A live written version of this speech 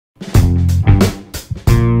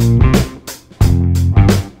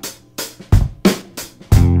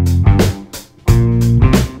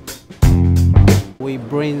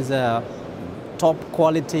bring the top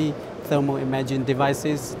quality thermal imaging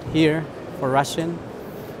devices here for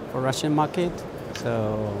Russian market.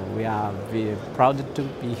 So we are very proud to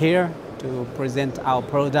be here to present our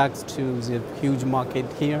products to the huge market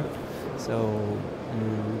here. So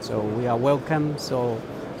we are welcome. So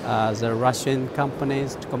the Russian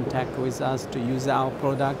companies to contact with us to use our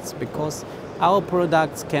products, because our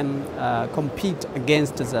products can compete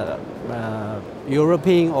against the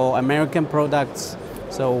European or American products.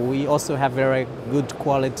 So we also have very good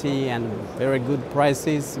quality and very good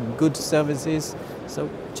prices, good services. So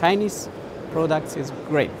Chinese products is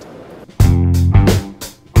great.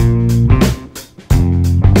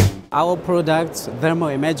 Our products, thermal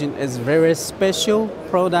imaging, is very special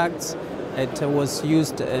products. It was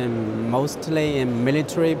used mostly in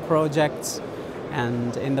military projects,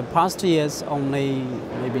 and in the past years only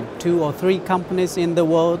maybe 2 or 3 companies in the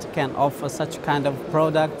world can offer such kind of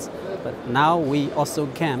products, but now we also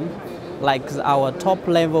can, like our top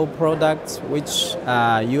level products which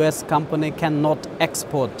US company cannot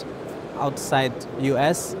export outside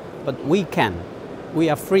US, but we can. We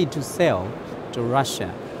are free to sell to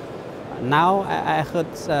Russia. Now I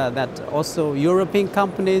heard that also European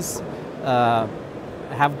companies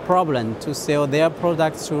have problem to sell their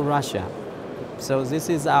products to Russia. So this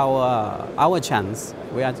is our chance.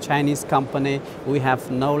 We are a Chinese company. We have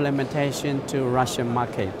no limitation to Russian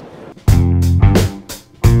market.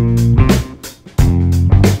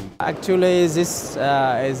 Actually, this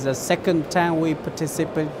is the second time we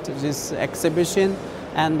participate in this exhibition,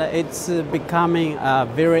 and it's becoming a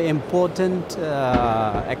very important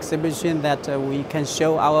exhibition that we can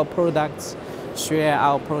show our products, share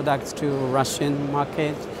our products to Russian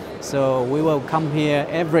market. So we will come here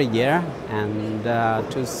every year and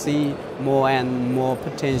to see more and more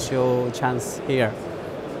potential chance here.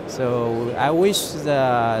 So I wish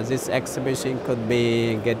this exhibition could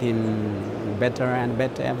be getting better and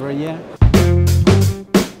better every year.